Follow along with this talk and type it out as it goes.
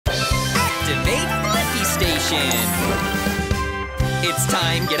Activate Blippi Station! It's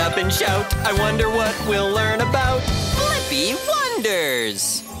time, get up and shout. I wonder what we'll learn about Blippi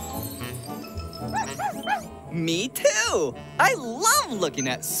Wonders! Me too! I love looking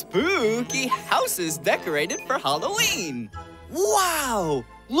at spooky houses decorated for Halloween! Wow!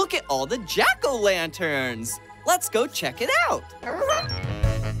 Look at all the jack-o'-lanterns! Let's go check it out!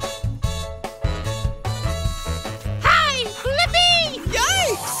 Hi, Blippi!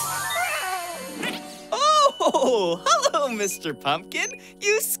 Yikes! Oh, hello, Mr. Pumpkin!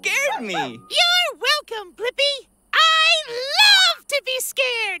 You scared me! You're welcome, Blippi! I love to be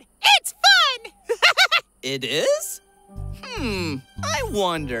scared! It's fun! It is? I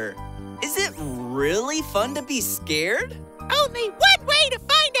wonder, is it really fun to be scared? Only one way to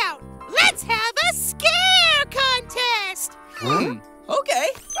find out! Let's have a scare contest! Okay,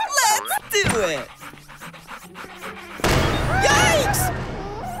 let's do it! Yikes!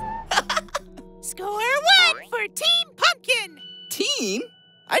 Score 1 for Team Pumpkin! Team?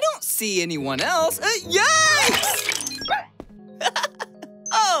 I don't see anyone else. Yikes!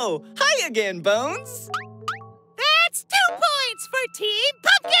 Oh, hi again, Bones. That's 2 points for Team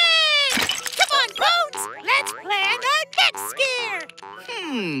Pumpkin! Come on, Bones! Let's plan our next scare!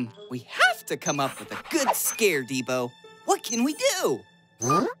 We have to come up with a good scare, Debo. What can we do?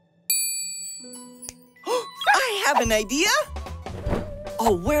 I have an idea!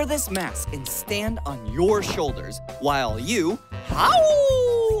 I'll wear this mask and stand on your shoulders while you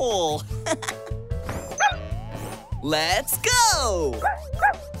howl! Let's go!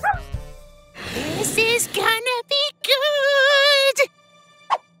 This is gonna be good!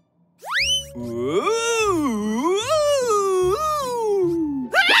 Ooh!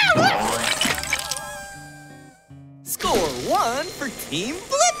 Score 1 for Team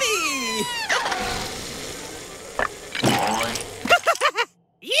Blippi!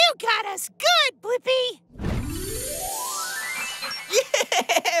 You got us good, Blippi!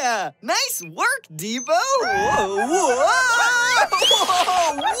 Yeah! Nice work, Debo! Whoa! Whoa!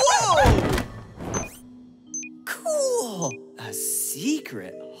 Whoa! Cool! A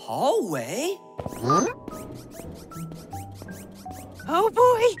secret hallway? Oh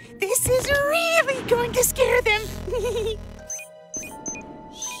boy, this is really going to scare them!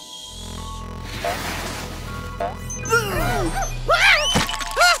 Boo!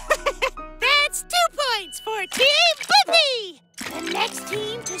 That's 2 points for Team Blippi! The next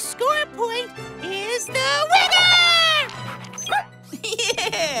team to score a point is the winner!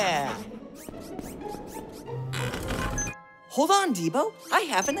 Yeah! Hold on, Debo. I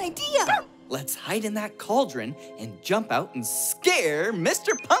have an idea. Let's hide in that cauldron and jump out and scare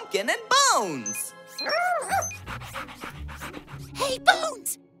Mr. Pumpkin and Bones. Hey,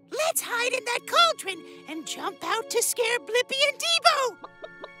 Bones! Let's hide in that cauldron and jump out to scare Blippi and Debo!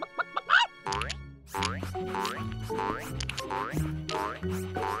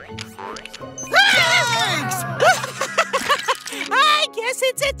 Thanks! I guess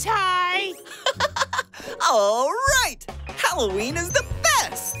it's a tie. All right! Halloween is the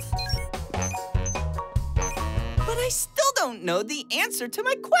best! But I still don't know the answer to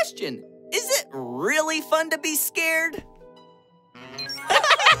my question. Is it really fun to be scared?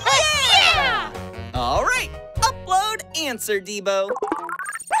 Yeah! All right, upload answer, Debo.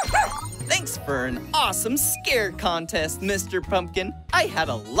 Thanks for an awesome scare contest, Mr. Pumpkin. I had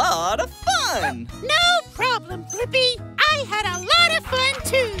a lot of fun. No problem, Blippi. I had a lot of fun,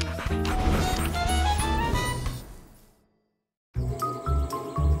 too.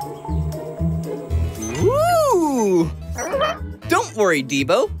 Ooh! Don't worry,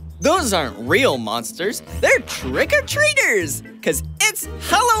 Debo. Those aren't real monsters. They're trick-or-treaters, because it's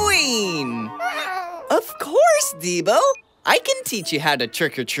Halloween. Of course, Debo. I can teach you how to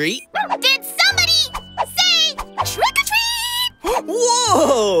trick-or-treat. Did somebody say trick-or-treat?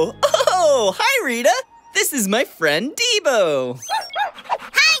 Whoa! Oh, hi, Rita. This is my friend, Debo.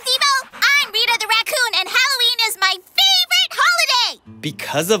 Hi, Debo. I'm Rita the raccoon, and Halloween is my favorite holiday.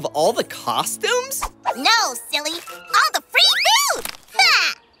 Because of all the costumes? No, silly. All the free food.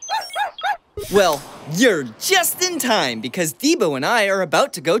 Ha! Well, you're just in time because Debo and I are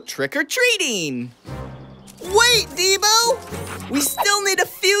about to go trick-or-treating. Wait, Debo! We still need a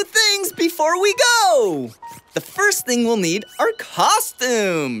few things before we go. The first thing we'll need are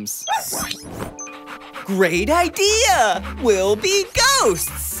costumes. Great idea! We'll be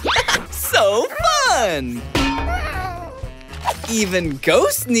ghosts! So fun! Even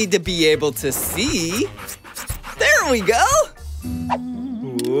ghosts need to be able to see. There we go!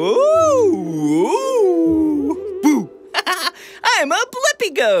 Ooh! Boo! I'm a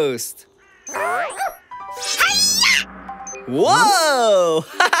Blippi ghost! Hi-ya! Whoa!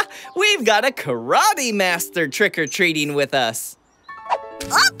 We've got a karate master trick-or-treating with us.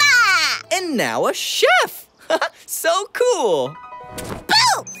 Oppa! And now a chef. So cool.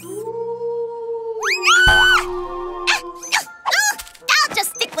 Boo! I'll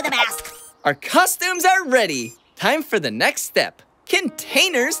just stick with a mask. Our costumes are ready. Time for the next step.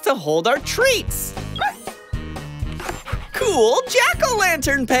 Containers to hold our treats. Cool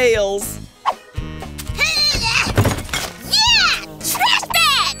jack-o'-lantern pails. Yeah! Trash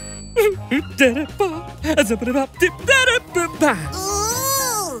bag!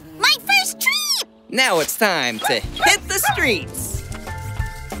 Ooh! My first treat! Now it's time to hit the streets.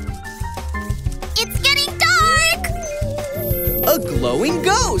 It's getting dark! A glowing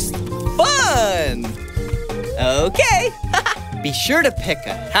ghost. Fun! Okay. Be sure to pick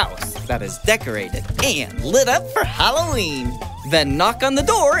a house that is decorated and lit up for Halloween. Then knock on the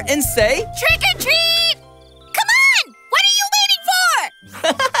door and say, Trick or treat! Come on! What are you waiting for?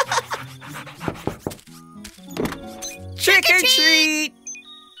 Trick or treat!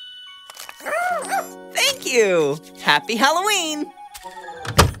 Thank you. Happy Halloween.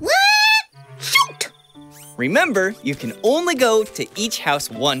 What? Shoot! Remember, you can only go to each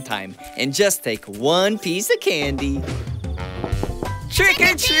house one time and just take one piece of candy. Trick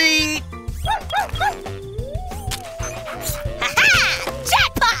or treat! Ha-ha!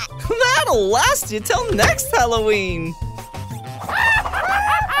 Jackpot! That'll last you till next Halloween.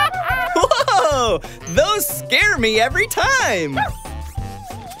 Whoa! Those scare me every time.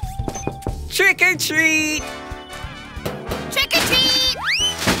 Trick or treat! Trick or treat!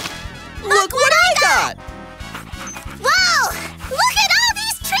 Look what I got! Whoa! Look at all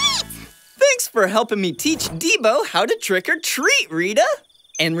these treats! Thanks for helping me teach Debo how to trick or treat, Rita.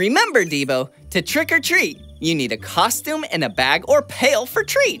 And remember, Debo, to trick or treat, you need a costume and a bag or pail for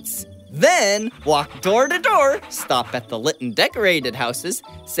treats. Then walk door to door, stop at the lit and decorated houses,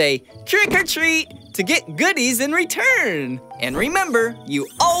 say trick or treat to get goodies in return. And remember, you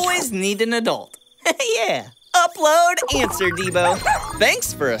always need an adult. Yeah. Upload answer, Debo.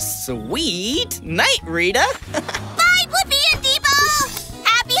 Thanks for a sweet night, Rita. Bye, Blippi and Debo!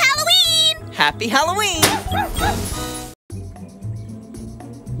 Happy Halloween! Happy Halloween!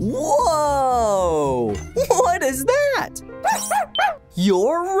 Whoa! What is that?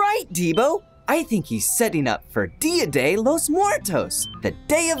 You're right, Debo. I think he's setting up for Dia de los Muertos, the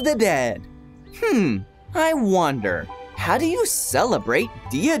Day of the Dead. I wonder, how do you celebrate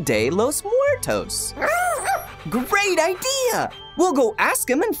Dia de los Muertos? Great idea! We'll go ask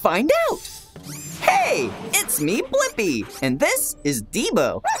him and find out. Hey, it's me, Blippi, and this is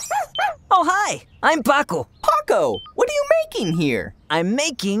Debo. Oh, hi, I'm Paco. Paco, what are you making here? I'm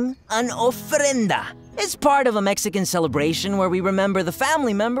making an ofrenda. It's part of a Mexican celebration where we remember the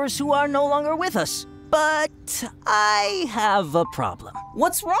family members who are no longer with us. But I have a problem.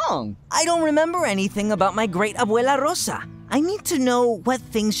 What's wrong? I don't remember anything about my great abuela Rosa. I need to know what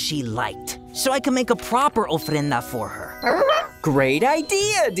things she liked, so I can make a proper ofrenda for her. Great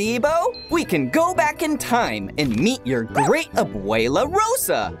idea, Debo. We can go back in time and meet your great abuela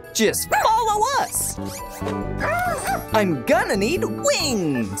Rosa. Just follow us. I'm gonna need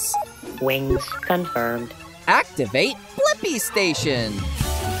wings. Wings confirmed. Activate Blippi Station.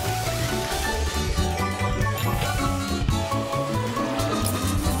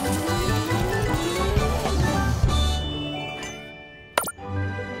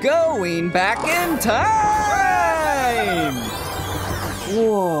 Going back in time!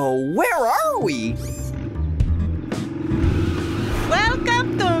 Whoa, where are we?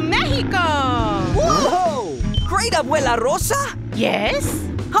 Welcome to Mexico! Whoa! Great abuela Rosa? Yes?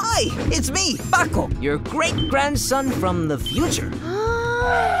 Hi, it's me, Paco, your great-grandson from the future.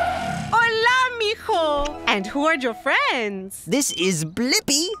 Hola, mijo! And who are your friends? This is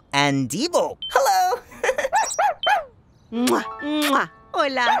Blippi and Debo. Hello! Mwah, mwah.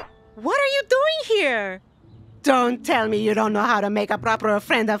 Hola. What are you doing here? Don't tell me you don't know how to make a proper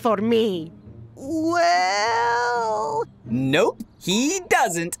ofrenda for me. Well... Nope, he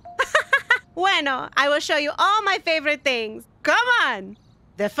doesn't. Bueno, I will show you all my favorite things. Come on!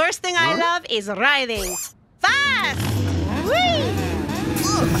 The first thing I love is riding. Fast! Whee!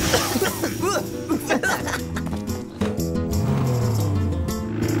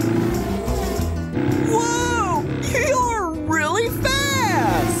 Whoa! You're really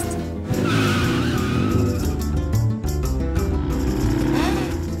fast!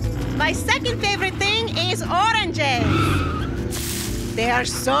 My second favorite thing is oranges. They are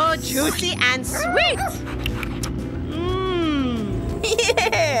so juicy and sweet.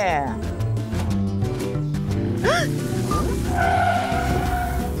 Yeah!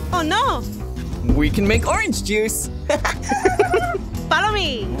 Oh no! We can make orange juice. Follow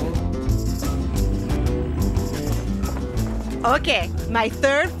me. Okay, my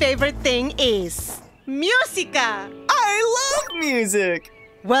third favorite thing is musica. I love music.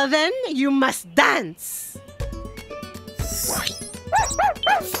 Well then, you must dance.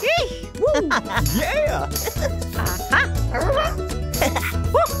 Hey, woo. Yeah.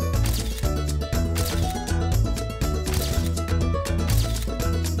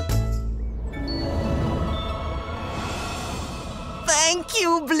 Thank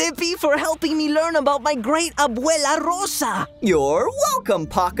you, Blippi, for helping me learn about my great Abuela Rosa. You're welcome,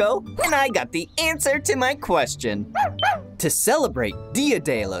 Paco. And I got the answer to my question. To celebrate Dia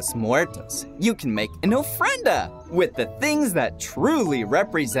de los Muertos, you can make an ofrenda with the things that truly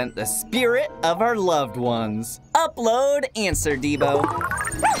represent the spirit of our loved ones. Upload answer, Debo.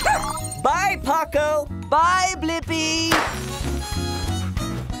 Bye, Paco. Bye, Blippi.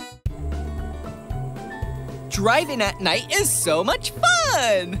 Driving at night is so much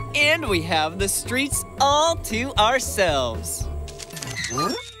fun! And we have the streets all to ourselves.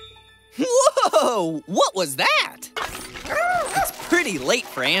 Whoa! What was that? It's pretty late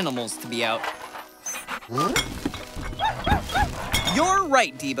for animals to be out. You're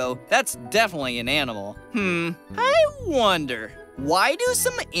right, Debo. That's definitely an animal. I wonder, why do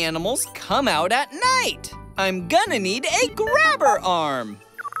some animals come out at night? I'm gonna need a grabber arm.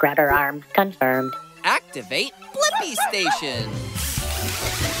 Grabber arm confirmed. Activate Blippi Station.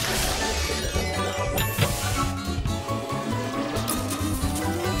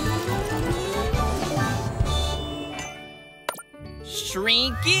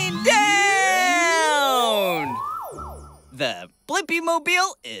 Shrinking down! The Blippi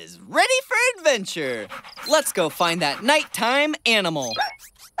Mobile is ready for adventure. Let's go find that nighttime animal.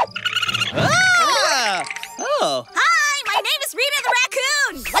 Ah! Oh. Hi, my name is Rita the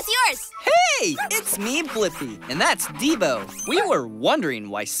raccoon. What's yours? Hey, it's me, Blippi, and that's Debo. We were wondering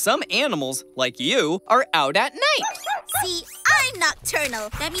why some animals, like you, are out at night. See, I'm nocturnal.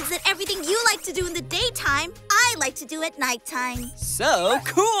 That means that everything you like to do in the daytime, I like to do at nighttime. So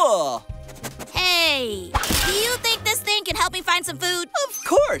cool! Hey, do you think this thing can help me find some food? Of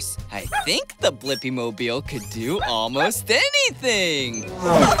course! I think the Blippi Mobile could do almost anything!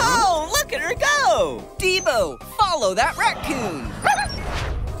 Oh, look at her go! Debo, follow that raccoon!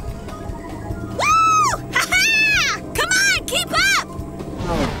 Woo! Ha-ha! Come on, keep up!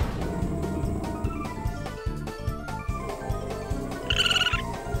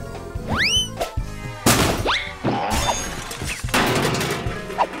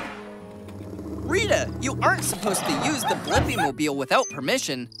 Rita, you aren't supposed to use the Blippi Mobile without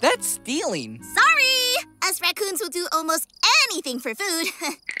permission. That's stealing. Sorry! Us raccoons will do almost anything for food.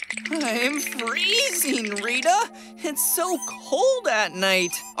 I'm freezing, Rita. It's so cold at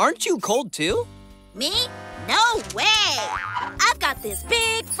night. Aren't you cold too? Me? No way! I've got this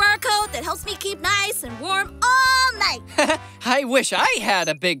big fur coat that helps me keep nice and warm all night. I wish I had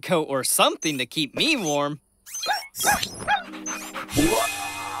a big coat or something to keep me warm.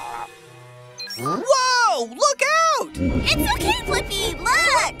 Whoa! Look out! It's okay, Blippi,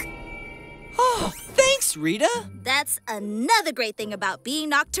 look! Oh, thanks, Rita. That's another great thing about being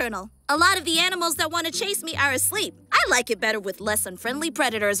nocturnal. A lot of the animals that want to chase me are asleep. I like it better with less unfriendly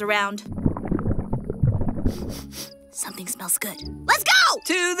predators around. Something smells good. Let's go!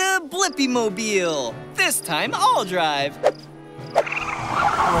 To the Blippi Mobile. This time I'll drive.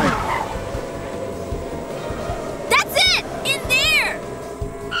 That's it! In there!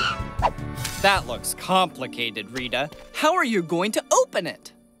 That looks complicated, Rita. How are you going to open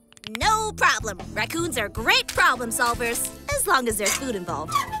it? No problem. Raccoons are great problem solvers, as long as there's food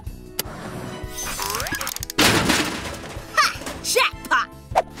involved. Ha! Jackpot!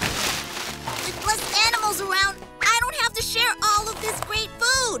 With less animals around, I don't have to share all of this great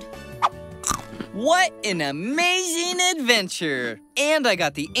food. What an amazing adventure! And I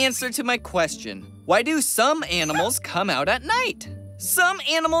got the answer to my question. Why do some animals come out at night? Some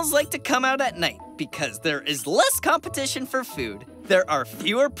animals like to come out at night because there is less competition for food. There are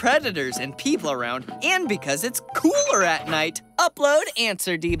fewer predators and people around, and because it's cooler at night. Upload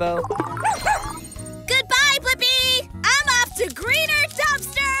answer, Debo. Goodbye, Blippi! I'm off to greener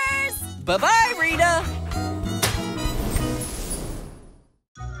dumpsters! Bye-bye, Rita!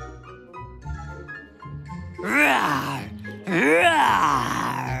 Rawr!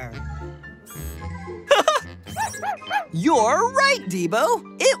 Rawr! You're right, Debo.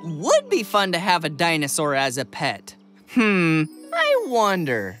 It would be fun to have a dinosaur as a pet. I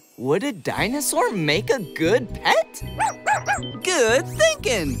wonder, would a dinosaur make a good pet? Good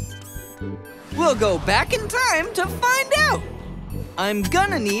thinking. We'll go back in time to find out. I'm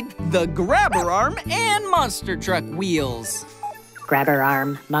gonna need the grabber arm and monster truck wheels. Grabber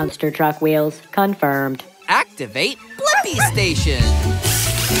arm, monster truck wheels confirmed. Activate Blippi Blippi Station.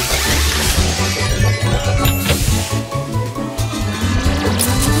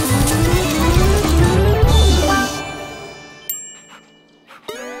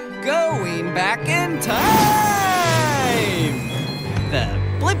 Going back in time! The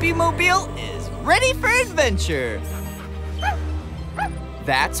Blippi-mobile is ready for adventure.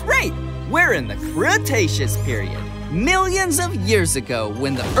 That's right, we're in the Cretaceous period. Millions of years ago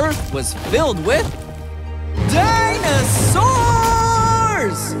when the Earth was filled with dinosaurs!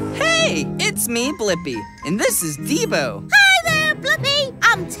 Hey, it's me, Blippi, and this is Debo. Hi there, Blippi.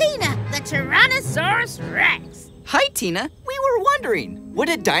 I'm Tina, the Tyrannosaurus Rex. Hi, Tina. We were wondering, would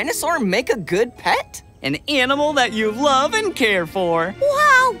a dinosaur make a good pet? An animal that you love and care for.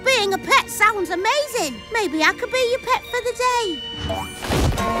 Wow, being a pet sounds amazing. Maybe I could be your pet for the day.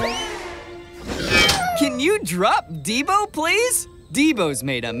 Can you drop Debo, please? Debo's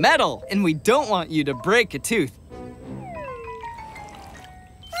made of metal, and we don't want you to break a tooth.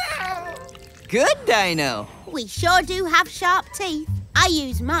 Good, Dino. We sure do have sharp teeth. I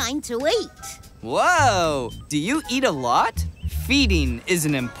use mine to eat. Whoa, do you eat a lot? Feeding is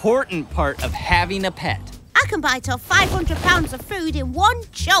an important part of having a pet. I can bite off 500 pounds of food in one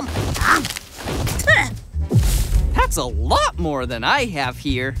chomp. That's a lot more than I have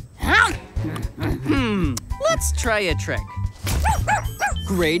here. Let's try a trick.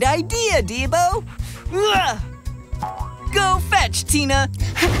 Great idea, Debo. Ugh. Go fetch, Tina.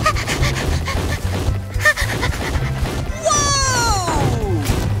 Whoa!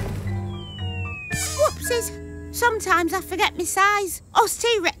 Whoopsies. Sometimes I forget my size. Us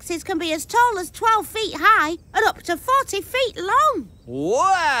T-Rexes can be as tall as 12 feet high and up to 40 feet long.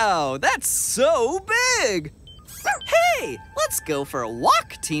 Wow, that's so big. Hey, let's go for a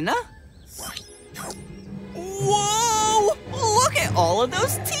walk, Tina. Whoa! Look at all of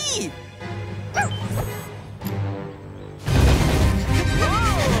those teeth!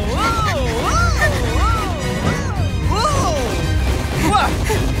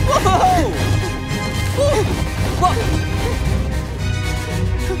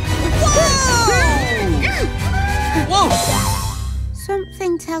 Whoa!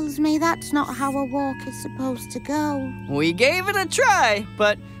 Something tells me that's not how a walk is supposed to go. We gave it a try,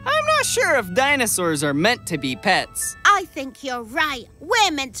 but I'm not sure if dinosaurs are meant to be pets. I think you're right.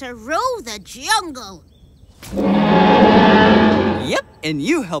 We're meant to rule the jungle. Yep, and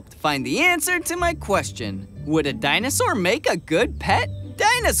you helped find the answer to my question. Would a dinosaur make a good pet?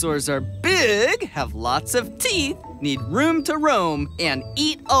 Dinosaurs are big, have lots of teeth, need room to roam, and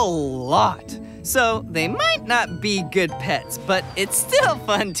eat a lot. So they might not be good pets, but it's still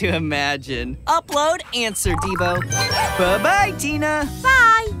fun to imagine. Upload answer, Debo. Bye-bye, Tina.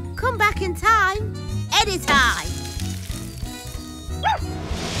 Bye. Come back in time. Anytime.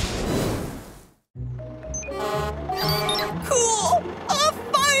 Cool! A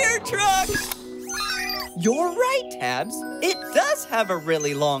fire truck! You're right, Tabs. It does have a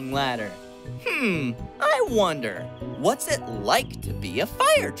really long ladder. I wonder, what's it like to be a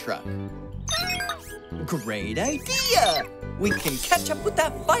fire truck? Great idea! We can catch up with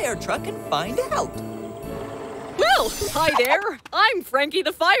that fire truck and find out. Well, hi there. I'm Frankie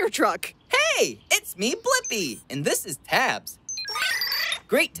the fire truck. Hey, it's me, Blippi, and this is Tabs.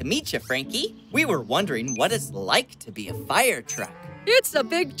 Great to meet you, Frankie. We were wondering what it's like to be a fire truck. It's a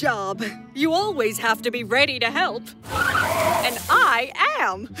big job. You always have to be ready to help. And I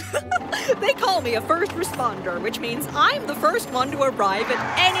am. They call me a first responder, which means I'm the first one to arrive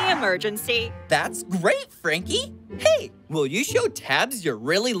at any emergency. That's great, Frankie. Hey, will you show Tabs your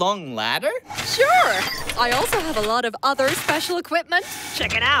really long ladder? Sure. I also have a lot of other special equipment.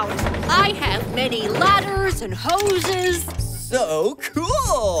 Check it out. I have many ladders and hoses. So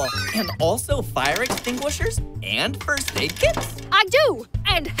cool! And also fire extinguishers and first aid kits? I do!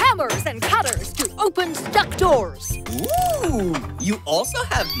 And hammers and cutters to open stuck doors. Ooh! You also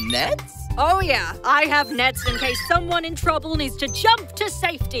have nets? Oh yeah, I have nets in case someone in trouble needs to jump to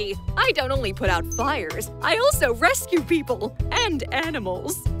safety. I don't only put out fires, I also rescue people and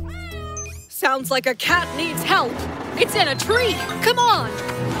animals. Sounds like a cat needs help. It's in a tree. Come on!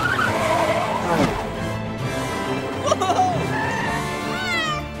 Whoa!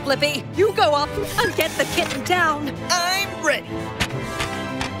 Blippi, you go up and get the kitten down. I'm ready.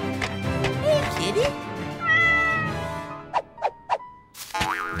 Hey, kitty.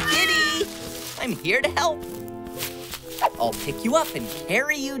 Kitty, I'm here to help. I'll pick you up and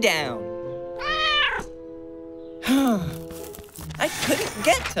carry you down. I couldn't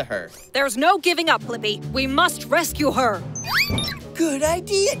get to her. There's no giving up, Blippi. We must rescue her. Good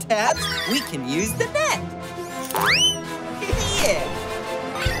idea, Tabs. We can use the net. Yeah.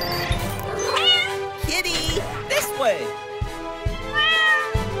 Kitty, this way. way.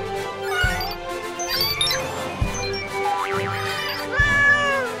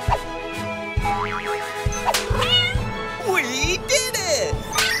 We did it!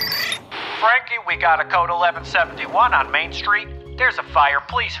 Frankie, we got a code 1171 on Main Street. There's a fire.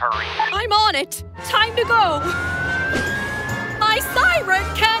 Please hurry. I'm on it. Time to go. My siren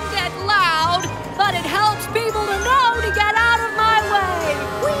can get loud, but it helps people to know to get out of my way.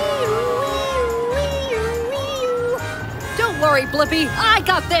 Don't worry, Blippi. I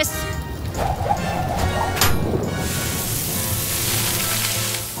got this.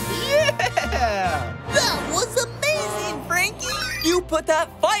 Yeah! That was amazing, Frankie! You put that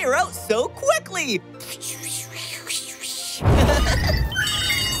fire out so quickly!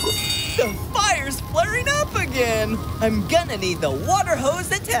 The fire's flaring up again! I'm gonna need the water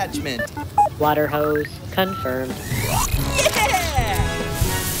hose attachment. Water hose confirmed. Yeah!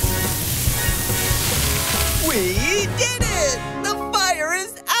 We did it! The fire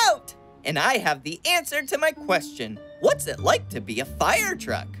is out! And I have the answer to my question. What's it like to be a fire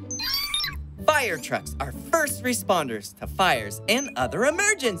truck? Fire trucks are first responders to fires and other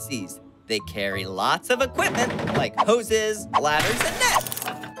emergencies. They carry lots of equipment like hoses, ladders, and nets.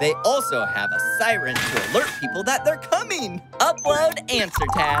 They also have a siren to alert people that they're coming. Upload answer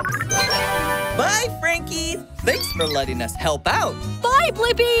tabs. Bye, Frankie. Thanks for letting us help out. Bye,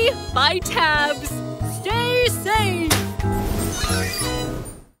 Blippi. Bye, Tabs. Stay safe.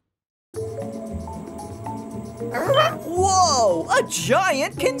 Whoa, a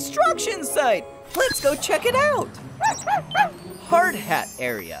giant construction site. Let's go check it out. Hard hat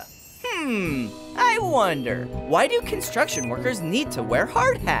area. I wonder, why do construction workers need to wear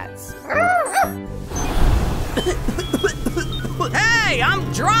hard hats? Hey,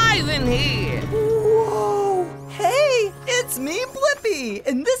 I'm driving here. Whoa, hey, it's me, Blippi,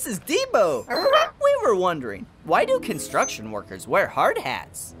 and this is Debo. We were wondering, why do construction workers wear hard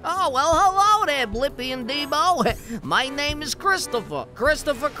hats? Oh, well, hello there, Blippi and Debo. My name is Christopher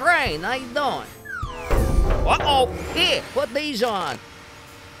Crane. How you doing? Uh-oh, here, put these on.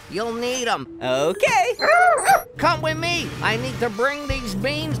 You'll need them. Okay. Come with me. I need to bring these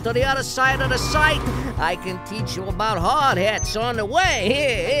beams to the other side of the site. I can teach you about hard hats on the way.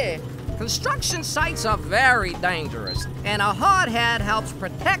 Here. Construction sites are very dangerous, and a hard hat helps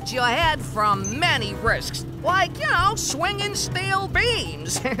protect your head from many risks, like, swinging steel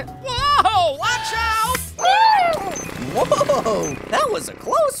beams. Whoa, watch out! Whoa, that was a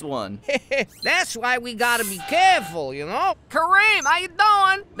close one. That's why we gotta be careful, Kareem, how you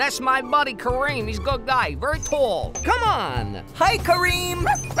doing? That's my buddy Kareem. He's a good guy, very tall. Come on. Hi, Kareem.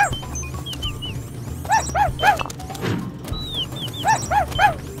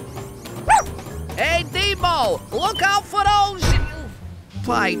 Hey, Debo, look out for those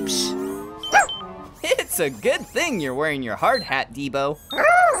pipes. It's a good thing you're wearing your hard hat, Debo.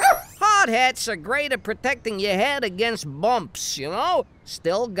 Hard hats are great at protecting your head against bumps,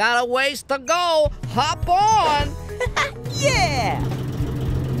 Still got a ways to go. Hop on. Yeah!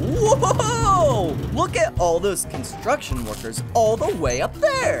 Whoa! Look at all those construction workers all the way up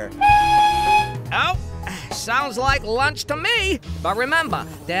there. Oh, sounds like lunch to me. But remember,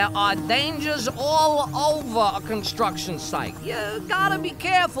 there are dangers all over a construction site. You gotta be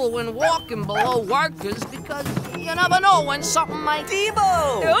careful when walking below workers because you never know when something might...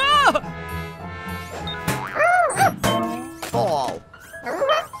 Debo! Fall.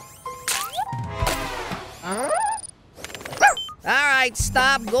 All right,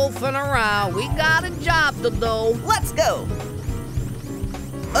 stop goofing around. We got a job to do. Let's go.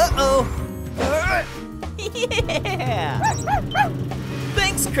 Uh-oh. Yeah!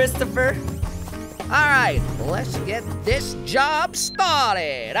 Thanks, Christopher. All right, let's get this job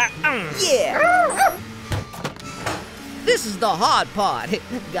started. Yeah! This is the hard part.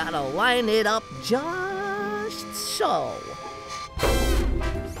 Gotta line it up just so.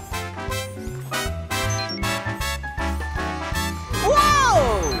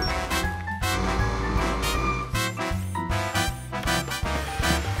 Whoa!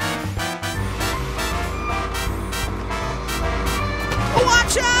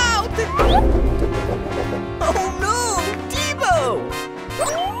 Watch out! Oh no! Debo!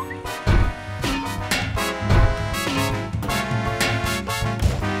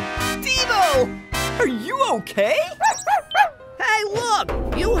 Debo! Are you okay? Hey, look!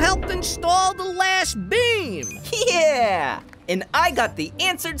 You helped install the last beam! Yeah! And I got the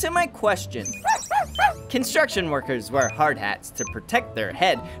answer to my question. Construction workers wear hard hats to protect their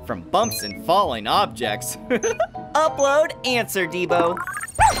head from bumps and falling objects. Upload answer, Debo.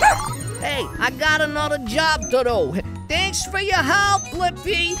 Hey, I got another job to do. Thanks for your help,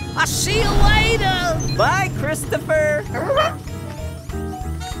 Blippi. I'll see you later. Bye, Christopher.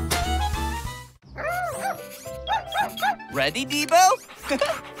 Ready, Debo?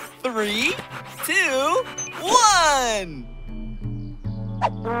 3, 2, 1.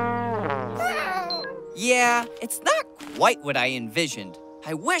 Yeah, it's not quite what I envisioned.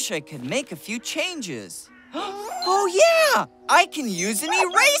 I wish I could make a few changes. Oh yeah, I can use an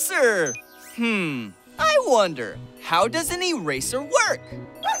eraser. I wonder, how does an eraser work?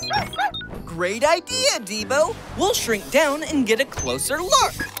 Great idea, Debo. We'll shrink down and get a closer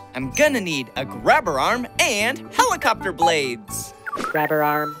look. I'm gonna need a grabber arm and helicopter blades. Grabber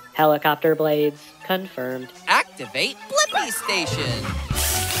arm, helicopter blades, confirmed. Activate Blippi Station.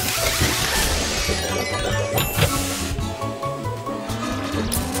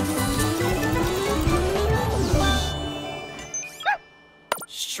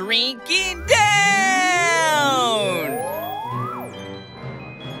 Shrinking down!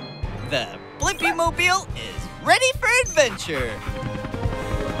 The Blippi Mobile is ready for adventure.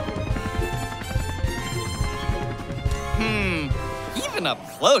 Even up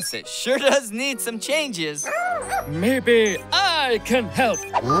close, it sure does need some changes. Maybe I can help.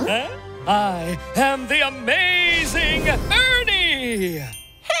 Huh? I am the amazing Ernie!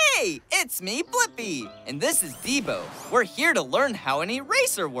 Hey, it's me, Blippi, and this is Debo. We're here to learn how an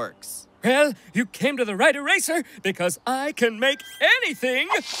eraser works. Well, you came to the right eraser because I can make anything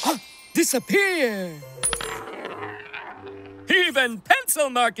disappear. Even pencil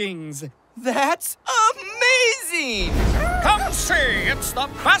markings. That's amazing! Come see, it's the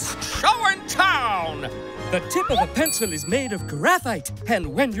best show in town. The tip of a pencil is made of graphite,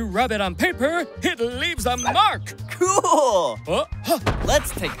 and when you rub it on paper, it leaves a mark. Cool!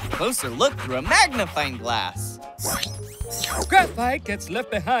 Let's take a closer look through a magnifying glass. Graphite gets left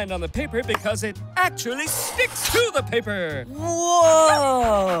behind on the paper because it actually sticks to the paper.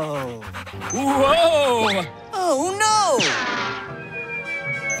 Whoa! Whoa! Oh no!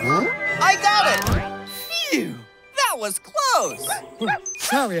 I got it! Phew! That was close!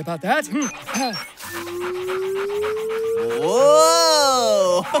 Sorry about that.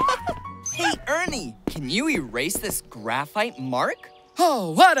 Whoa! Hey, Ernie, can you erase this graphite mark?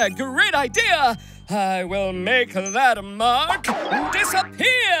 Oh, what a great idea! I will make that mark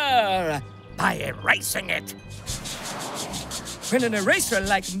disappear by erasing it. When an eraser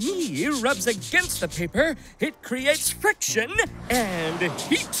like me rubs against the paper, it creates friction and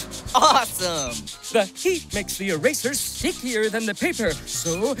heat. Awesome! The heat makes the eraser stickier than the paper,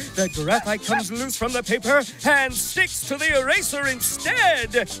 so the graphite comes loose from the paper and sticks to the eraser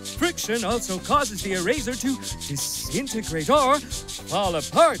instead. Friction also causes the eraser to disintegrate or fall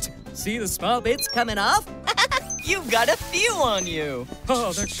apart. See the small bits coming off? You've got a few on you.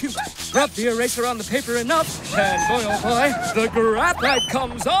 Oh, they're cute. Rub the eraser on the paper enough, and boy, oh boy, the graphite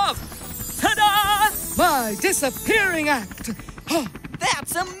comes off. Ta-da! My disappearing act.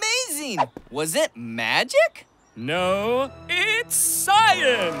 That's amazing. Was it magic? No, it's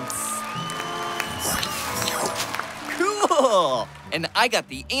science. Cool. And I got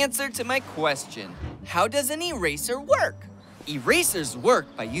the answer to my question. How does an eraser work? Erasers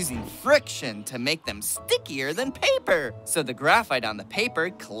work by using friction to make them stickier than paper, so the graphite on the paper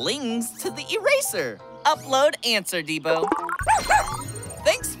clings to the eraser. Upload answer, Debo.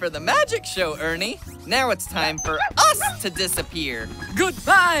 Thanks for the magic show, Ernie. Now it's time for us to disappear.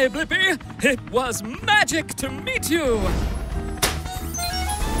 Goodbye, Blippi. It was magic to meet you.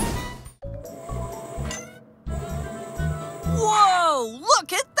 Whoa,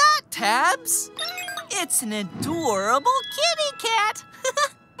 look at that, Tabs. It's an adorable kitty cat.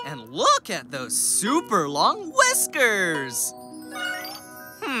 And look at those super long whiskers.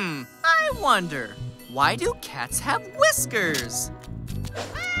 I wonder, why do cats have whiskers?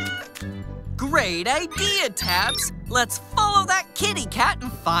 Great idea, Tabs. Let's follow that kitty cat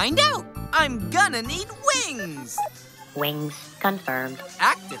and find out. I'm gonna need wings. Wings confirmed.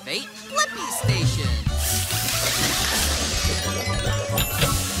 Activate Blippi Station.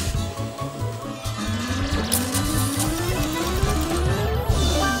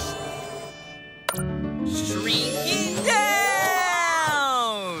 Shrinking down!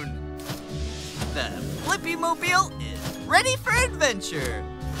 The Blippi Mobile is ready for adventure.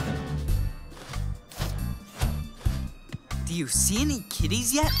 Do you see any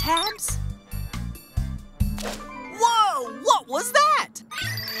kitties yet, Tabs? Whoa! What was that?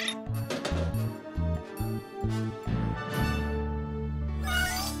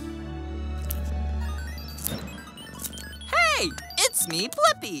 Hey! It's me,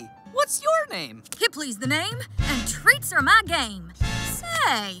 Blippi. What's your name? Hipley's the name, and treats are my game.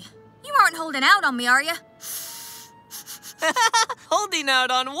 Say, you aren't holding out on me, are you? Holding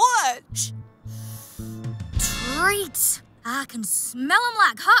out on what? Shh. Treats. I can smell them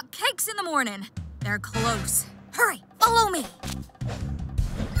like hot cakes in the morning. They're close. Hurry, follow me.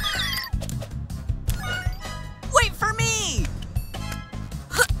 Wait for me!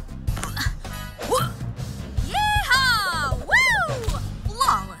 Yeehaw! Woo!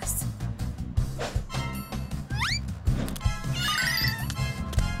 Flawless.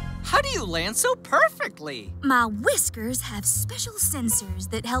 How do you land so perfectly? My whiskers have special sensors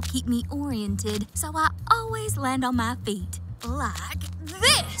that help keep me oriented, so I always land on my feet. Like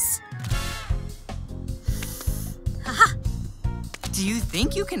this. Haha. Do you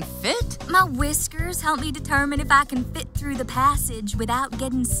think you can fit? My whiskers help me determine if I can fit through the passage without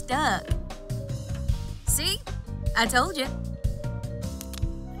getting stuck. See? I told you.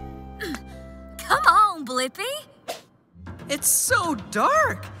 Come on, Blippi. It's so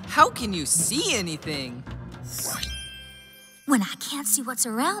dark. How can you see anything? When I can't see what's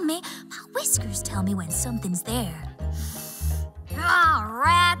around me, my whiskers tell me when something's there. Ah,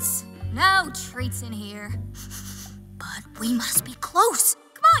 rats. No treats in here. But we must be close.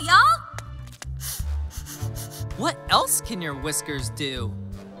 Come on, y'all. What else can your whiskers do?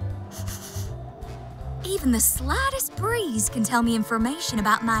 Even the slightest breeze can tell me information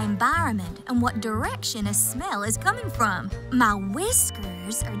about my environment and what direction a smell is coming from. My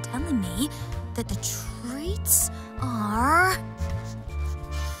whiskers are telling me that the treats are...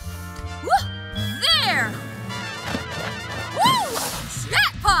 Woo! There! Woo!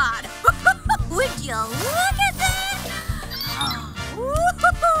 Jackpot! Would you look at that?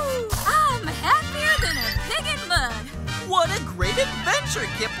 Woo-hoo-hoo! I'm happier than a pig in mud. What a great adventure,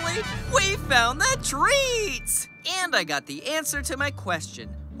 Kipling! We found the treats! And I got the answer to my question.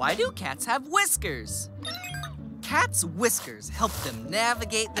 Why do cats have whiskers? Cats' whiskers help them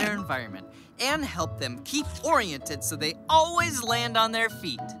navigate their environment and help them keep oriented so they always land on their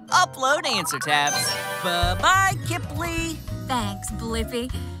feet. Upload answer tabs. Bye-bye, Kipling! Thanks, Blippi.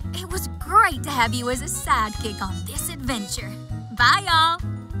 It was great to have you as a sidekick on this adventure. Bye, y'all.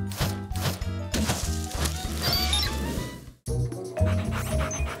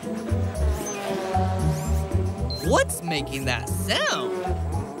 What's making that sound?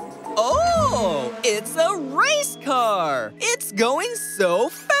 Oh, it's a race car! It's going so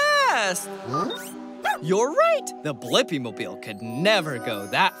fast! You're right, the Blippi-mobile could never go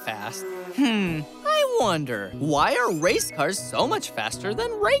that fast. I wonder, why are race cars so much faster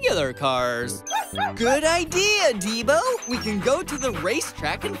than regular cars? Good idea, Debo! We can go to the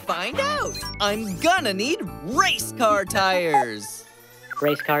racetrack and find out. I'm gonna need race car tires.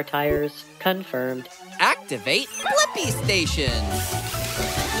 Race car tires confirmed. Activate Blippi Station.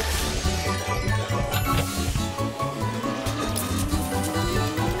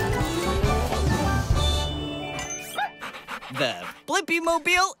 The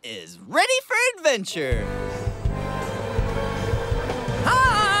Blippi-mobile is ready for adventure.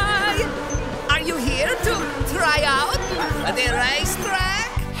 Hi! Are you here to try out the racetrack?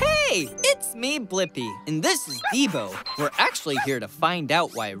 Hey, it's me, Blippi, and this is Debo. We're actually here to find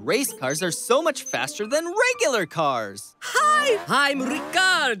out why race cars are so much faster than regular cars. Hi, I'm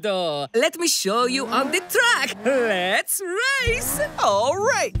Ricardo. Let me show you on the track. Let's race. All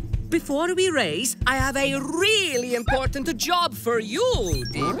right. Before we race, I have a really important job for you,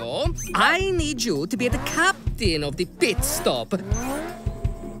 Debo. I need you to be the captain of the pit stop.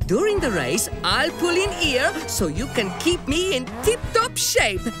 During the race, I'll pull in here so you can keep me in tip-top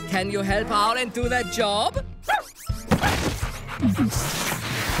shape. Can you help out and do that job?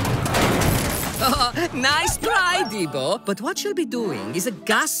 Oh, nice try, Debo. But what you'll be doing is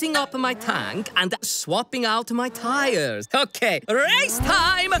gassing up my tank and swapping out my tires. Okay, race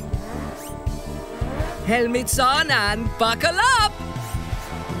time! Helmets on and buckle up!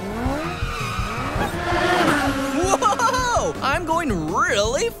 Whoa! I'm going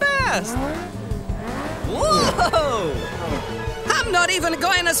really fast. Whoa! I'm not even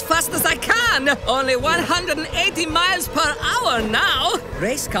going as fast as I can. Only 180 miles per hour now.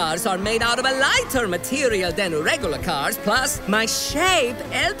 Race cars are made out of a lighter material than regular cars. Plus, my shape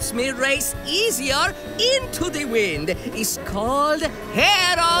helps me race easier into the wind. It's called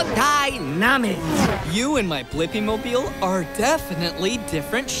aerodynamics. You and my Blippi-mobile are definitely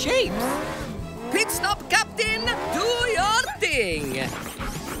different shapes. Pit stop, Captain. Do your thing.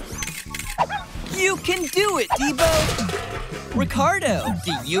 You can do it, Debo. Ricardo,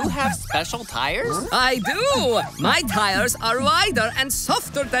 do you have special tires? I do! My tires are wider and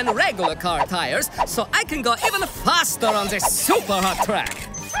softer than regular car tires, so I can go even faster on this super hot track.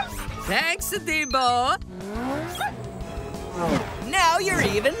 Thanks, Debo. now you're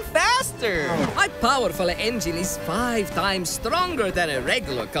even faster. My powerful engine is 5 times stronger than a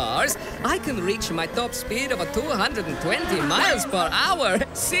regular car's. I can reach my top speed of 220 miles per hour.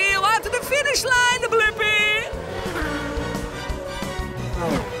 See you at the finish line, Blippi!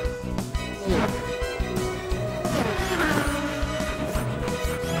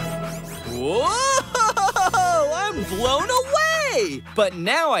 Whoa! I'm blown away! But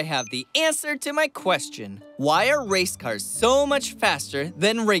now I have the answer to my question. Why are race cars so much faster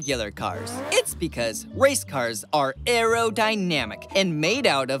than regular cars? It's because race cars are aerodynamic and made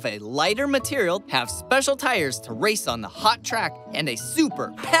out of a lighter material, have special tires to race on the hot track, and a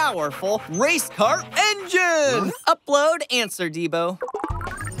super powerful race car engine! Upload answer, Debo.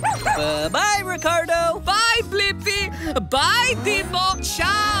 Bye-bye, Ricardo. Bye, Blippi. Bye, Debo.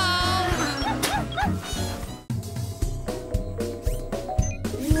 Ciao.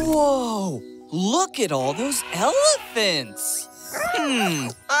 Whoa! Look at all those elephants!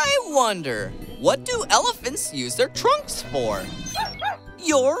 I wonder, what do elephants use their trunks for?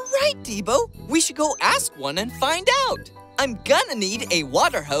 You're right, Debo. We should go ask one and find out. I'm gonna need a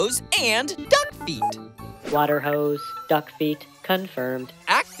water hose and duck feet. Water hose, duck feet, confirmed.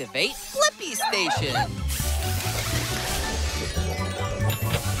 Activate Blippi Station.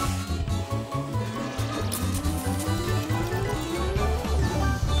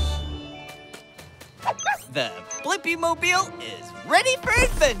 The Blippi Mobile is ready for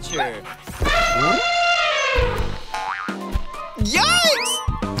adventure. Yikes!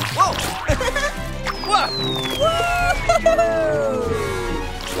 Whoa! Whoa!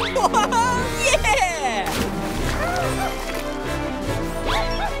 Whoa! Yeah!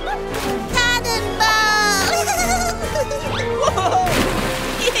 Cannonball! Whoa!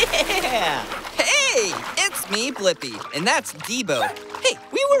 Yeah! Hey, it's me, Blippi, and that's Debo. Hey,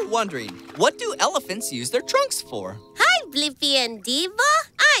 we were wondering, what do elephants use their trunks for? Hi, Blippi and Debo.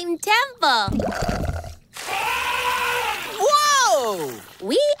 I'm Tembo. Whoa!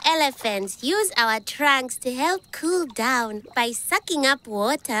 We elephants use our trunks to help cool down by sucking up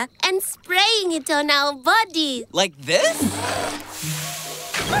water and spraying it on our bodies. Like this?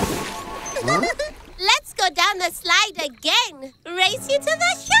 Let's go down the slide again. Race you to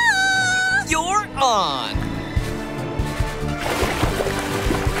the shore. You're on.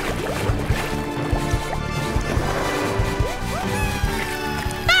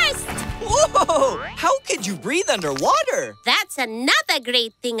 Whoa! How could you breathe underwater? That's another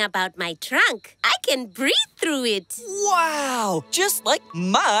great thing about my trunk. I can breathe through it. Wow! Just like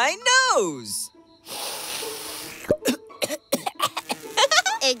my nose.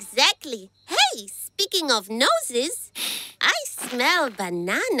 Exactly. Hey, speaking of noses, I smell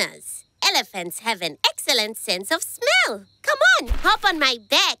bananas. Elephants have an excellent sense of smell. Come on, hop on my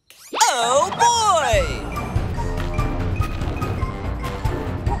back. Oh, boy!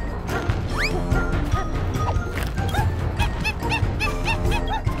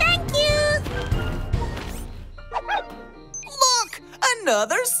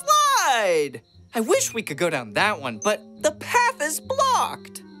 Another slide! I wish we could go down that one, but the path is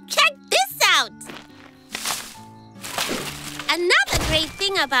blocked. Check this out! Another great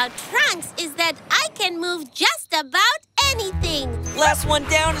thing about trunks is that I can move just about anything. Last one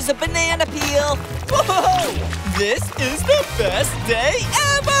down is a banana peel. Whoa! This is the best day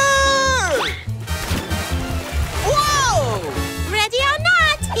ever! Whoa! Ready or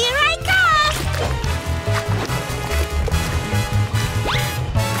not, here I come!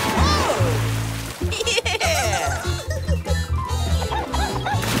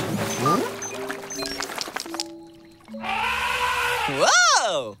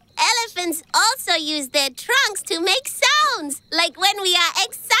 Whoa! Elephants also use their trunks to make sounds, like when we are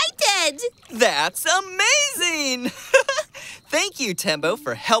excited. That's amazing! Thank you, Tembo,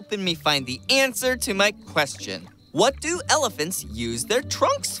 for helping me find the answer to my question. What do elephants use their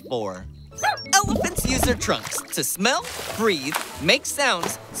trunks for? Elephants use their trunks to smell, breathe, make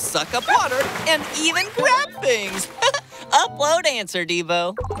sounds, suck up water, and even grab things. Upload answer,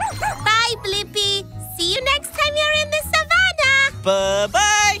 Devo. Bye, Blippi. See you next time you're in the savannah.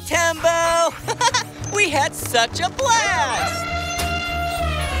 Bye-bye, Tembo. We had such a blast.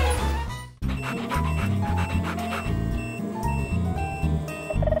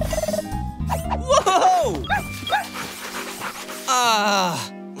 Whoa!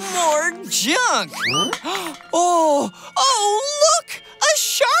 More junk. Oh, look! A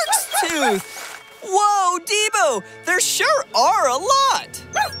shark's tooth! Whoa, Debo, there sure are a lot.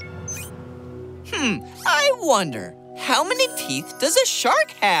 I wonder, how many teeth does a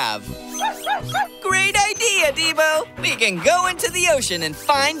shark have? Great idea, Debo. We can go into the ocean and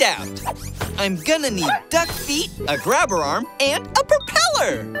find out. I'm gonna need duck feet, a grabber arm, and a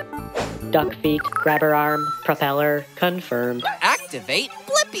propeller. Duck feet, grabber arm, propeller, confirmed. Activate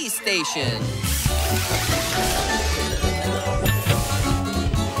Blippi Station.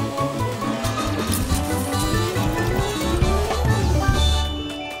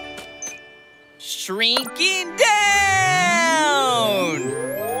 Shrinking down!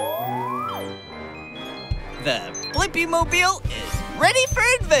 The Blippi Mobile is ready for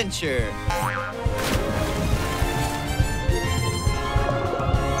adventure.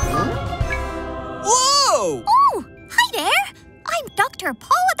 Whoa! Oh, hi there. I'm Dr.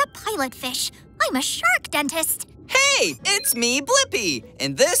 Paula the Pilot Fish. I'm a shark dentist. Hey, it's me, Blippi,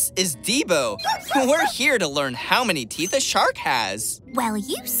 and this is Debo. We're here to learn how many teeth a shark has. Well,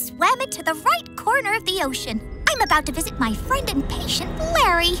 you swam into the right corner of the ocean. I'm about to visit my friend and patient,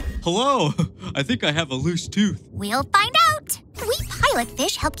 Larry. Hello. I think I have a loose tooth. We'll find out. We pilot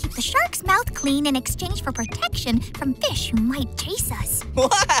fish help keep the shark's mouth clean in exchange for protection from fish who might chase us.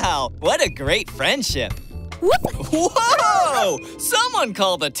 Wow, what a great friendship. Whoop. Whoa! Someone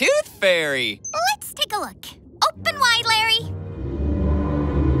call the Tooth Fairy. Let's take a look. Open wide, Larry.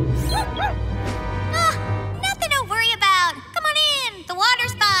 Nothing to worry about. Come on in. The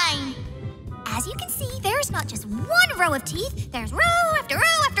water's fine. As you can see, there's not just one row of teeth. There's row after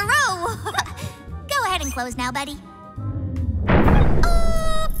row after row. Go ahead and close now, buddy.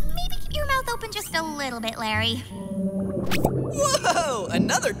 Maybe keep your mouth open just a little bit, Larry. Whoa!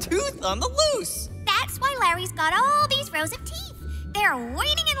 Another tooth on the loose. That's why Larry's got all these rows of teeth. They're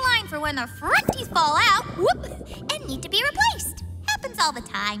waiting in line for when the front teeth fall out, whoop, and need to be replaced. Happens all the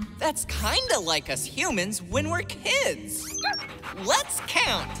time. That's kinda like us humans when we're kids. Let's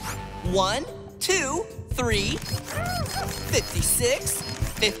count. 1, 2, 3, 56,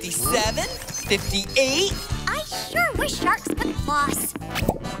 57, 58. I sure wish sharks could floss.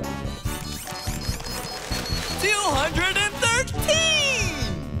 213!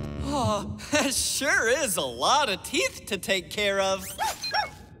 Oh, that sure is a lot of teeth to take care of.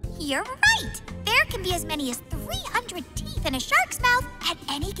 You're right. There can be as many as 300 teeth in a shark's mouth at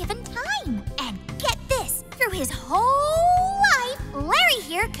any given time. And get this, through his whole life, Larry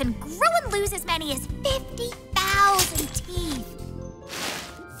here can grow and lose as many as 50,000 teeth.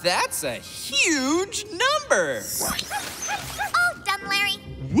 That's a huge number. All done, Larry.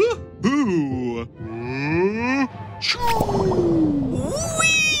 Woohoo!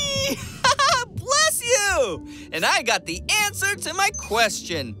 Whee! Bless you! And I got the answer to my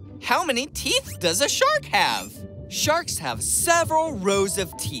question. How many teeth does a shark have? Sharks have several rows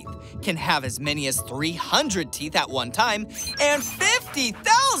of teeth, can have as many as 300 teeth at one time, and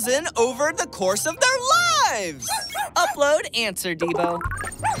 50,000 over the course of their lives. Upload answer, Debo.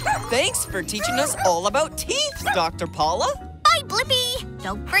 Thanks for teaching us all about teeth, Dr. Paula. Bye, Blippi.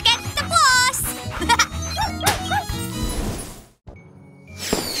 Don't forget to floss.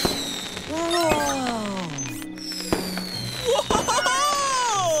 Whoa!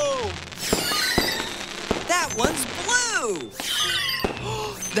 Whoa! That one's blue.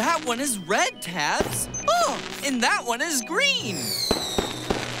 That one is red, Tabs. Oh, and that one is green.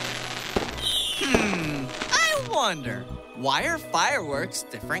 I wonder, why are fireworks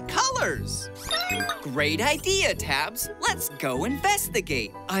different colors? Great idea, Tabs. Let's go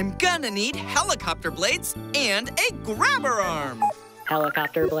investigate. I'm gonna need helicopter blades and a grabber arm.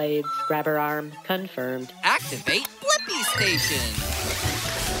 Helicopter blades, grabber arm, confirmed. Activate Blippi Station.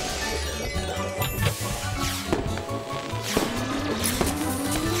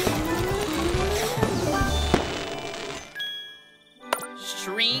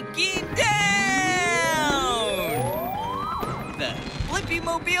 Shrinking down! The Blippi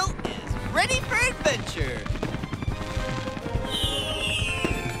Mobile is ready for adventure.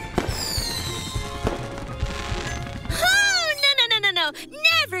 No.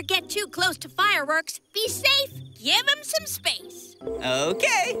 Never get too close to fireworks. Be safe. Give them some space.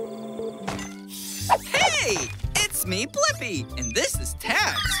 Okay. Hey, it's me, Blippi, and this is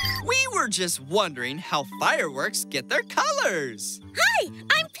Tabs. We were just wondering how fireworks get their colors. Hi,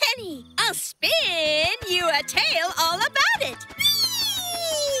 I'm Penny. I'll spin you a tale all about it.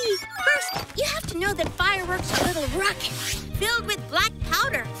 Whee! First, you have to know that fireworks are little rockets filled with black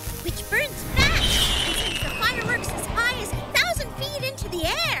powder, which burns fast and sends the fireworks as high as 1,000 feet into the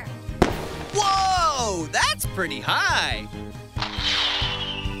air. Whoa, that's pretty high.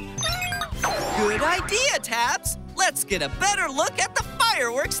 Good idea, Tabs. Let's get a better look at the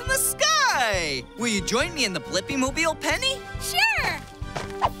fireworks in the sky. Will you join me in the Blippi Mobile, Penny? Sure.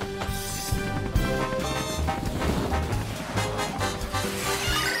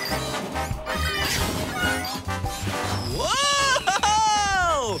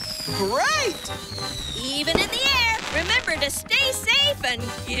 Whoa! Bright! Remember to stay safe and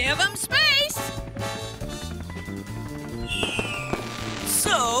give them space.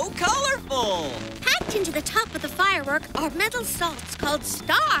 So colorful! Packed into the top of the firework are metal salts called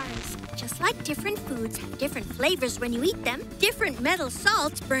stars. Just like different foods have different flavors when you eat them, different metal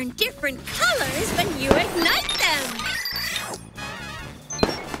salts burn different colors when you ignite them.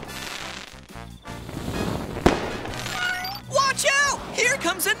 Watch out! Here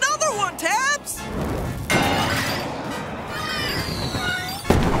comes another one, Tabs!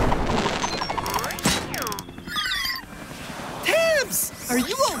 Tabs! Are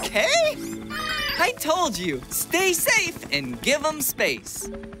you okay? I told you, stay safe and give them space.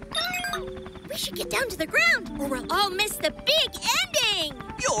 We should get down to the ground or we'll all miss the big ending.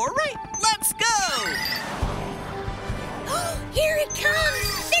 You're right. Let's go! Here it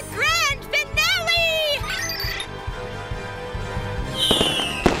comes! The grand finale!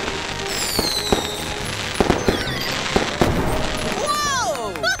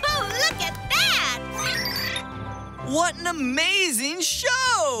 Whoa! Whoa, look at that! What an amazing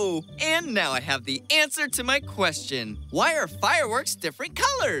show! And now I have the answer to my question. Why are fireworks different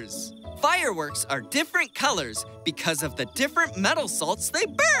colors? Fireworks are different colors because of the different metal salts they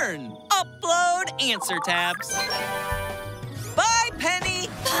burn. Upload answer tabs. Bye, Penny.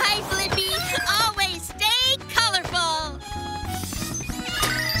 Bye, Blippi. Always stay colorful.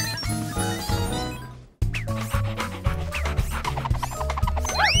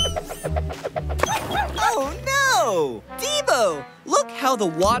 Oh, no! Debo, look how the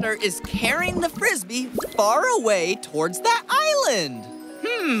water is carrying the Frisbee far away towards that island.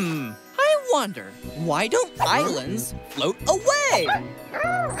 I wonder, why don't islands float away?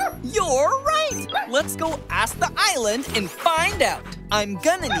 You're right! Let's go ask the island and find out. I'm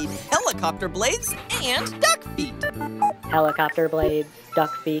gonna need helicopter blades and duck feet. Helicopter blades,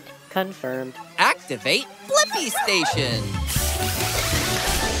 duck feet, confirmed. Activate Blippi Station.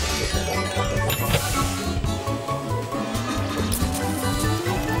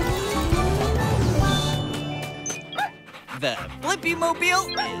 The Blippi Mobile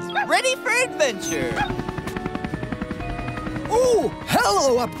is ready for adventure. Oh,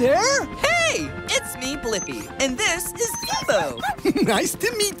 hello up there. Hey, it's me, Blippi, and this is Debo. Nice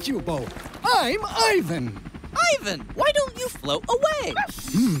to meet you both. I'm Ivan. Ivan, why don't you float away?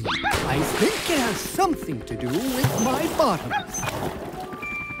 I think it has something to do with my bottoms.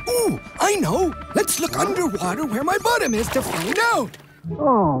 Ooh, I know. Let's look underwater where my bottom is to find out.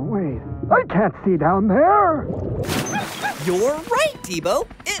 Oh, wait. I can't see down there. You're right, Debo.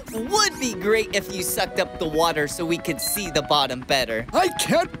 It would be great if you sucked up the water so we could see the bottom better. I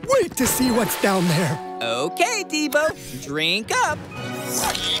can't wait to see what's down there. Okay, Debo. Drink up.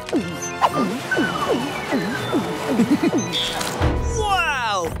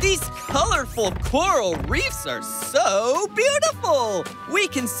 Wow! These colorful coral reefs are so beautiful! We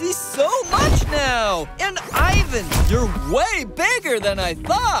can see so much now! And Ivan, you're way bigger than I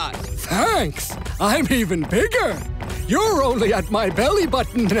thought! Thanks! I'm even bigger! You're only at my belly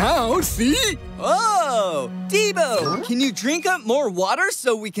button now, see? Oh! Debo, can you drink up more water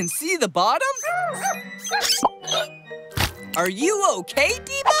so we can see the bottom? Are you okay,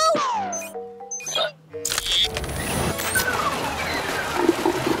 Debo?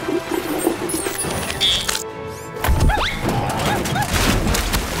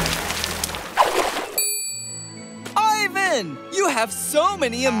 Ivan, you have so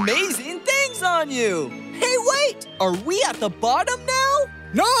many amazing things on you. Hey, wait, are we at the bottom now?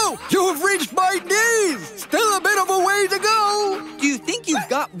 No, you've reached my knees. Still a bit of a way to go. Do you think you've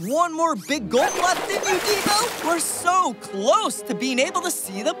got one more big gulp left in you, Debo? We're so close to being able to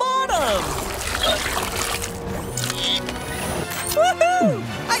see the bottom. Woohoo!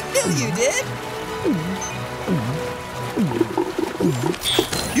 I knew you did.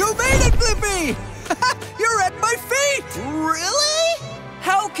 You made it, Blippi! You're at my feet! Really?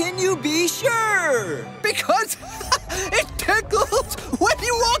 How can you be sure? Because it tickles when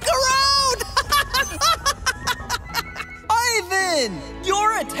you walk around! Ivan,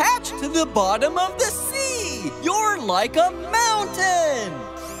 you're attached to the bottom of the sea. You're like a mountain.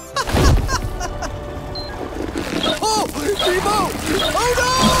 Oh, Debo! Oh,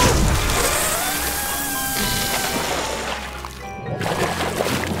 no!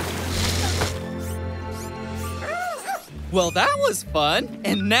 Well, that was fun.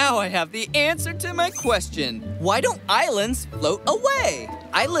 And now I have the answer to my question. Why don't islands float away?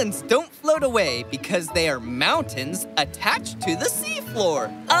 Islands don't float away because they are mountains attached to the seafloor.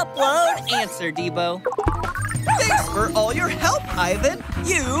 Upload answer, Debo. Thanks for all your help, Ivan.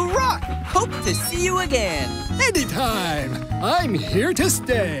 You rock. Hope to see you again. Anytime. I'm here to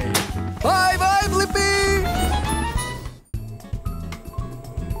stay. Bye-bye, Blippi.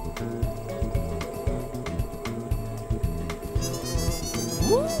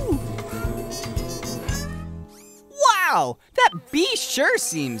 Wow, that bee sure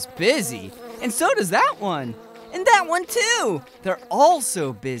seems busy. And so does that one. And that one too. They're all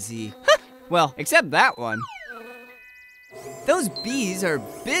so busy. Well, except that one. Those bees are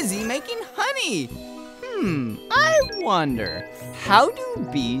busy making honey. I wonder, how do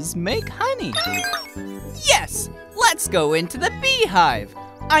bees make honey? Yes, let's go into the beehive.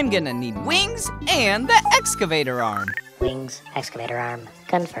 I'm gonna need wings and the excavator arm. Wings, excavator arm,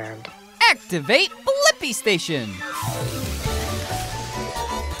 confirmed. Activate Blippi Station.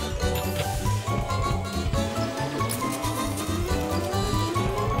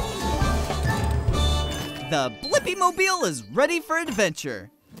 The Blippi Mobile is ready for adventure.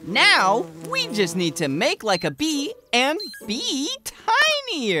 Now, we just need to make like a bee and be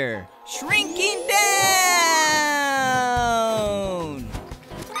tinier. Shrinking down.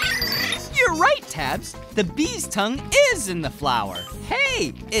 You're right, Tabs. The bee's tongue is in the flower.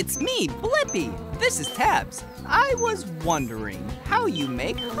 Hey, it's me, Blippi. This is Tabs. I was wondering how you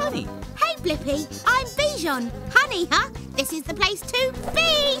make honey. Hey, Blippi, I'm Bijan. Honey, huh? This is the place to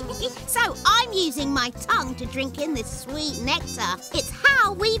be. So I'm using my tongue to drink in this sweet nectar. It's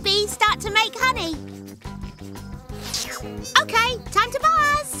how we bees start to make honey. Okay, time to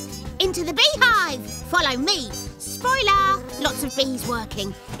buzz. Into the beehive. Follow me. Spoiler, lots of bees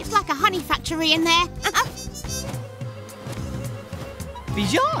working. It's like a honey factory in there.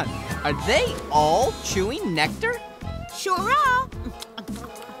 Bijan, are they all chewing nectar? Sure are.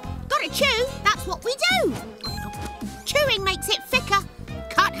 Gotta chew, that's what we do. Chewing makes it thicker.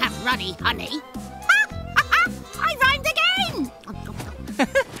 Can't have runny honey. I rhymed again.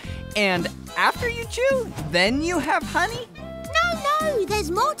 And after you chew, then you have honey? No, there's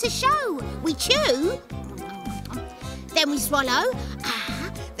more to show. We chew, then we swallow.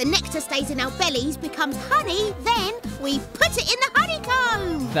 The nectar stays in our bellies, becomes honey, then we put it in the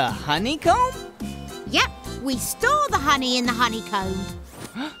honeycomb. The honeycomb? Yep, we store the honey in the honeycomb.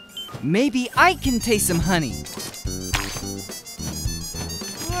 Maybe I can taste some honey.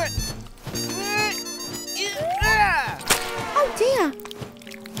 Oh dear.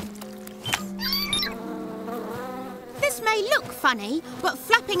 This may look funny, but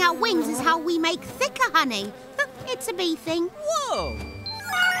flapping our wings is how we make thicker honey. It's a bee thing. Whoa!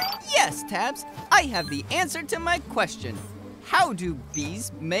 Yes, Tabs, I have the answer to my question. How do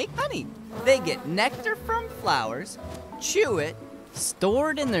bees make honey? They get nectar from flowers, chew it, store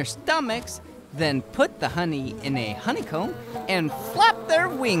it in their stomachs, then put the honey in a honeycomb and flap their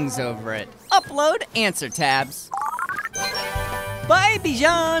wings over it. Upload answer, Tabs. Bye,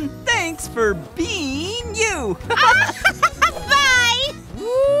 Bijan. Thanks for being you. Bye.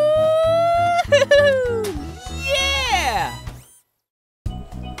 Woo-hoo! Yeah!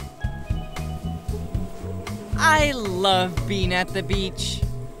 I love being at the beach.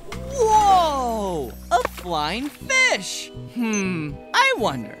 Whoa! A flying fish. I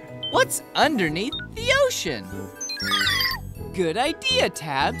wonder, what's underneath the ocean? Good idea,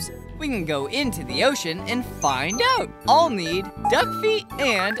 Tabs. We can go into the ocean and find out. I'll need duck feet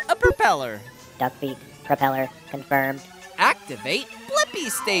and a propeller. Duck feet, propeller, confirmed. Activate Blippi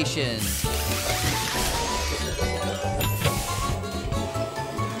Station.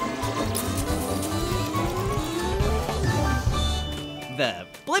 The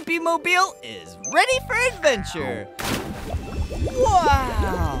Blippi Mobile is ready for adventure.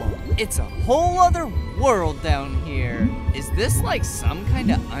 Wow! It's a whole other world down here. Is this like some kind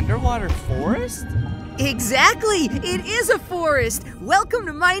of underwater forest? Exactly! It is a forest! Welcome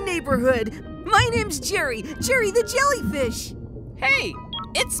to my neighborhood. My name's Jerry the jellyfish. Hey,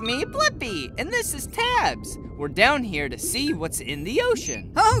 it's me, Blippi, and this is Tabs. We're down here to see what's in the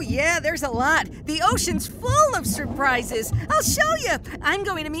ocean. Oh yeah, there's a lot. The ocean's full of surprises. I'll show you. I'm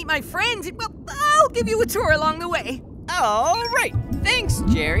going to meet my friends. Well, I'll give you a tour along the way. All right, thanks,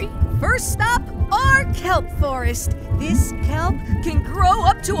 Jerry. First stop, our kelp forest. This kelp can grow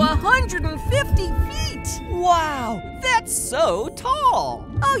up to 150 feet. Wow, that's so tall.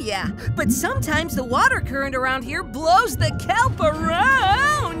 Oh yeah, but sometimes the water current around here blows the kelp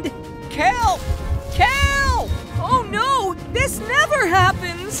around. Kelp! Kelp! Oh no, this never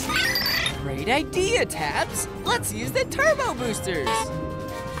happens. Great idea, Tabs. Let's use the turbo boosters.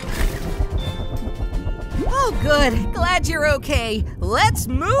 Oh good, glad you're okay. Let's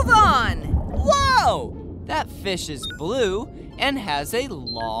move on. Whoa! That fish is blue and has a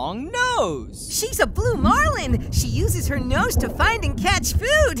long nose. She's a blue marlin. She uses her nose to find and catch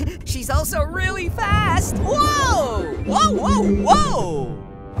food. She's also really fast. Whoa! Whoa, whoa, whoa!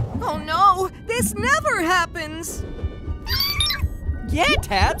 Oh no, this never happens. Yeah,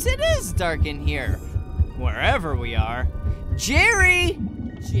 Tabs, it is dark in here. Wherever we are. Jerry!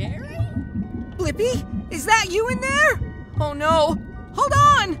 Jerry? Blippi, is that you in there? Oh no, hold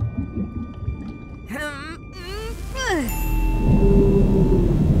on.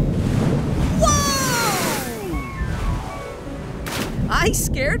 Whoa! I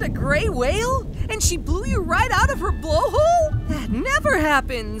scared a gray whale and she blew you right out of her blowhole? That never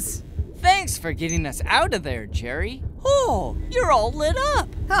happens. Thanks for getting us out of there, Jerry. Oh, you're all lit up.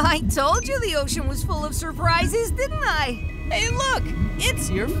 I told you the ocean was full of surprises, didn't I? Hey, look, it's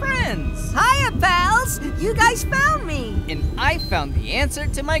your friends. Hiya, pals. You guys found me. And I found the answer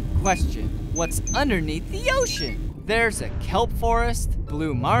to my question. What's underneath the ocean? There's a kelp forest,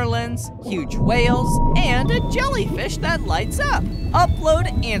 blue marlins, huge whales, and a jellyfish that lights up.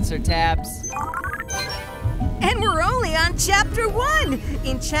 Upload answer tabs. And we're only on chapter 1.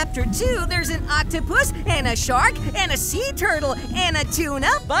 In chapter 2, there's an octopus and a shark and a sea turtle and a tuna.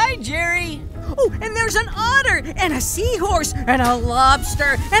 Bye, Jerry. Oh, and there's an otter and a seahorse and a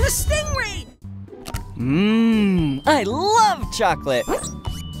lobster and a stingray. I love chocolate.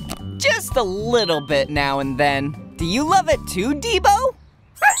 Just a little bit now and then. Do you love it too, Debo?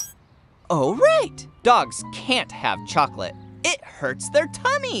 Oh, right. Dogs can't have chocolate. It hurts their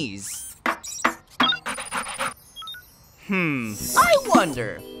tummies. I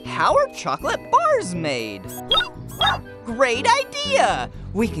wonder, how are chocolate bars made? Great idea!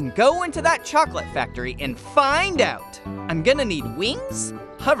 We can go into that chocolate factory and find out. I'm gonna need wings,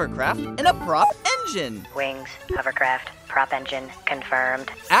 hovercraft, and a prop engine. Wings, hovercraft, prop engine,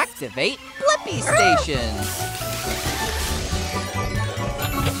 confirmed. Activate Blippi Station.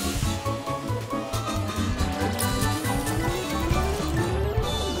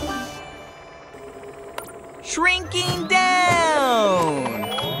 Shrinking down!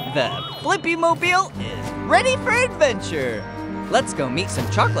 The Blippi Mobile is ready for adventure. Let's go meet some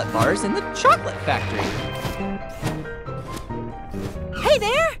chocolate bars in the chocolate factory. Hey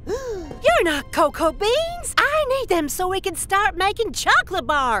there! You're not cocoa beans! I need them so we can start making chocolate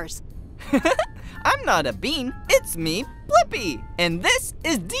bars. I'm not a bean, it's me, Blippi, and this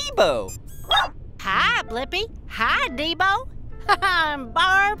is Debo. Hi, Blippi. Hi, Debo. I'm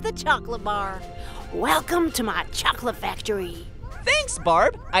Barb the Chocolate Bar. Welcome to my chocolate factory. Thanks,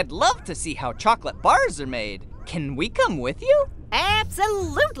 Barb. I'd love to see how chocolate bars are made. Can we come with you?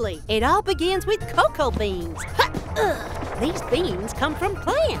 Absolutely. It all begins with cocoa beans. These beans come from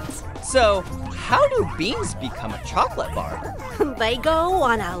plants. So, how do beans become a chocolate bar? They go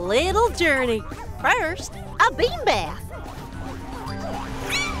on a little journey. First, a bean bath.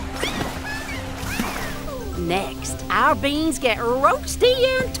 Next, our beans get roasty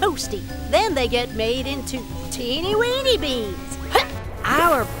and toasty. Then they get made into teeny-weeny beans.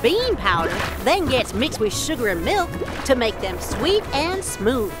 Our bean powder then gets mixed with sugar and milk to make them sweet and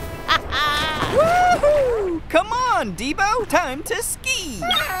smooth. Woohoo! Come on, Debo, time to ski.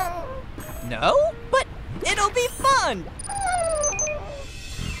 No, but it'll be fun.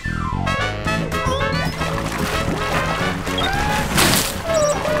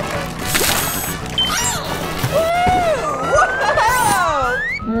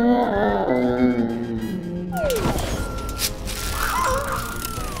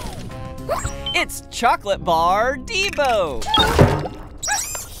 It's Chocolate Bar Debo.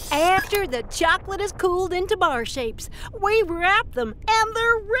 After the chocolate is cooled into bar shapes, we wrap them and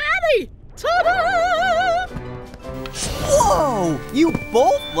they're ready. Ta-da! Whoa! You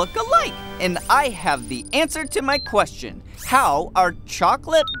both look alike, and I have the answer to my question. How are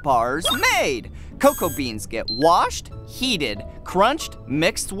chocolate bars made? Cocoa beans get washed, heated, crunched,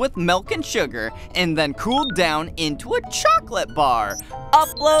 mixed with milk and sugar, and then cooled down into a chocolate bar.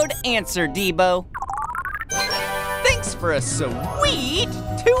 Upload answer, Debo. Thanks for a sweet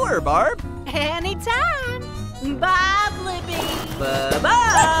tour, Barb. Anytime. Bye, Blippi.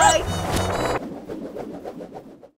 Bye-bye.